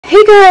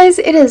Hey guys,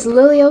 it is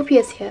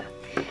LilyLPS here,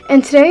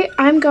 and today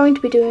I'm going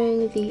to be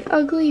doing the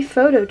ugly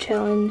photo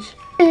challenge.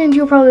 And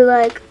you're probably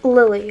like,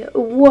 Lily,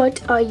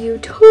 what are you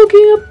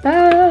talking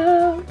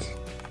about?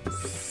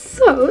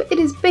 So, it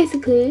is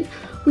basically,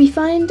 we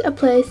find a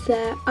place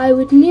that I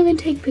would never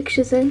take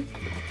pictures in,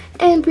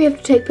 and we have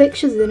to take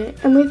pictures in it,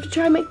 and we have to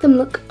try and make them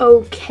look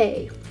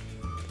okay.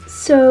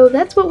 So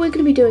that's what we're going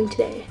to be doing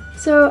today.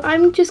 So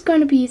I'm just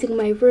going to be using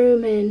my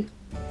room and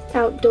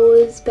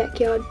outdoors,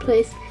 backyard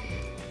place.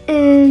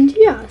 And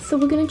yeah, so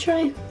we're gonna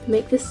try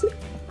make this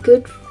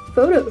good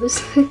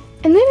photos. And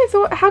then I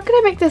thought, how could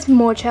I make this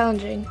more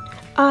challenging?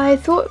 I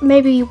thought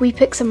maybe we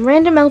pick some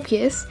random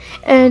LPS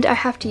and I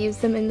have to use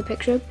them in the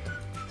picture.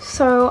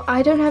 So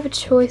I don't have a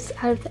choice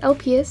out of the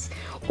LPS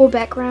or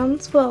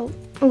backgrounds. Well,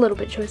 a little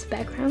bit choice of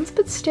backgrounds,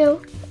 but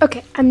still.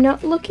 Okay, I'm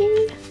not looking.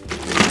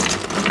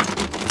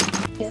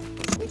 Yeah.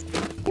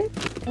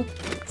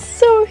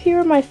 So here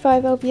are my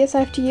 5 LPS I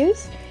have to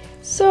use.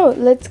 So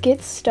let's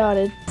get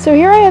started. So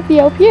here I have the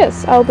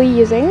LPS I'll be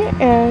using,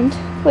 and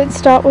let's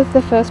start with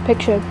the first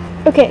picture.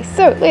 Okay,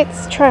 so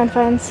let's try and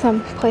find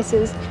some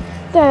places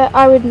that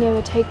I would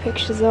never take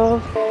pictures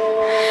of.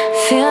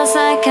 Feels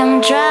like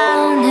I'm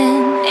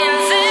drowning in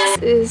this.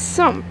 Is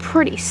some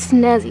pretty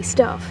snazzy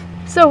stuff.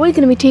 So we're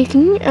going to be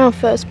taking our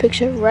first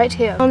picture right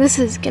here. Oh, this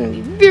is going to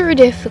be very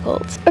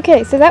difficult.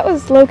 Okay, so that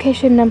was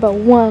location number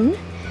 1.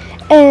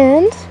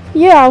 And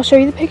yeah, I'll show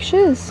you the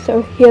pictures.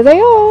 So here they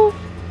are.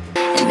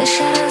 In the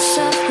shadows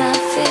of my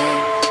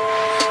fear,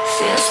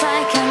 feels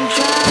like I'm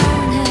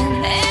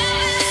drowning.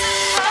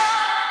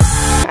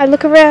 I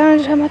look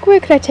around, I'm like, where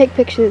could I take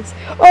pictures?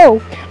 Oh,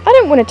 I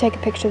don't want to take a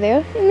picture there.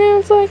 And then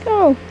it's like,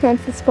 oh,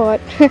 that's the spot.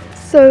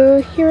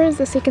 So here is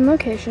the second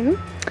location.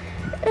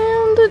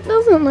 And it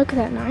doesn't look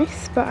that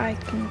nice, but I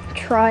can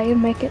try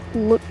and make it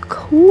look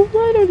cool.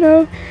 I don't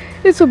know.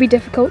 This will be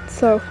difficult,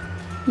 so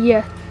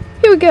yeah.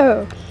 Here we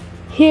go.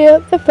 Here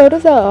the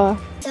photos are.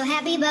 So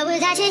happy, but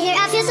without you here,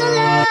 I feel so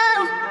low.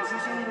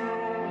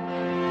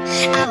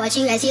 I watch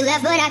you as you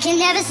left, but I can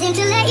never seem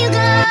to let you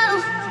go.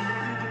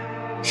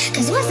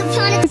 'Cause what's the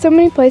point? So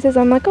many places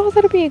I'm like, oh,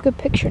 that'll be a good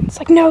picture. And it's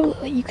like, no,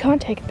 Lily, you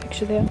can't take a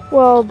picture there.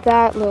 Well,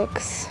 that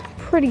looks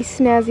pretty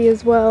snazzy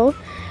as well.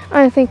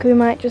 I think we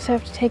might just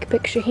have to take a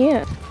picture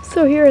here.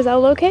 So here is our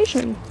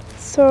location.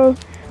 So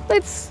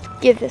let's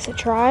give this a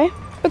try.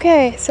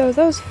 Okay, so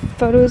those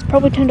photos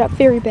probably turned out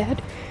very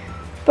bad.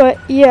 But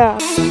yeah.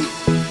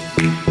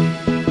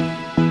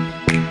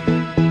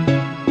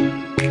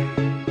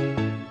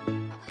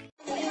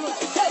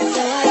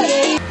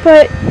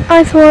 But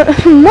I thought,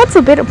 what's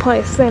a better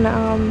place than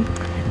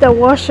the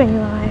washing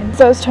line?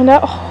 So it's turned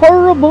out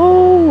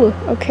horrible.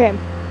 Okay.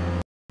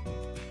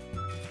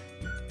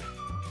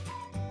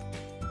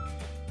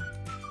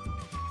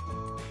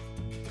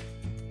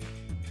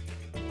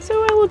 So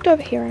I looked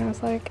over here and I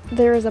was like,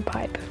 there is a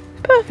pipe.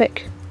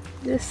 Perfect.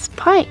 This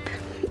pipe.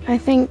 I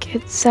think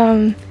it's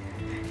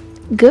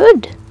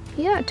good.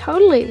 Yeah,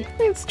 totally.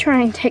 Let's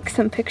try and take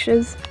some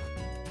pictures.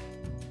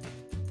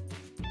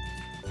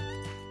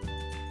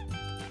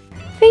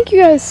 Thank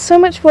you guys so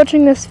much for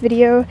watching this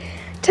video.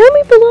 Tell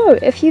me below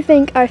if you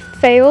think I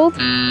failed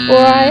or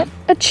I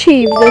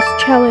achieved this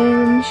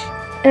challenge.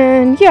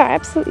 And yeah, I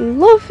absolutely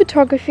love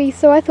photography,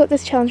 so I thought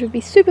this challenge would be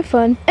super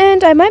fun.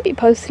 And I might be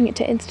posting it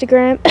to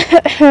Instagram.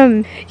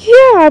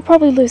 Yeah, I'll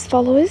probably lose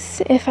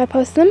followers if I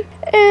post them.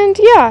 And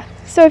yeah,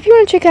 so if you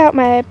want to check out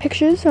my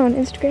pictures on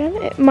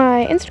Instagram,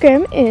 my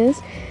Instagram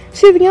is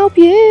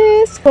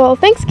SoothingLPS. Well,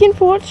 thanks again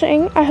for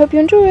watching. I hope you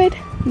enjoyed.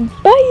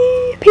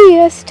 Bye!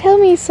 P.S. Tell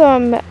me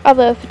some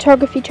other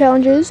photography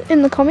challenges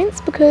in the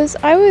comments because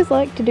I always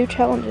like to do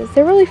challenges.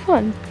 They're really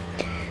fun.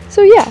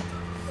 So yeah,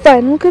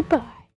 final goodbye.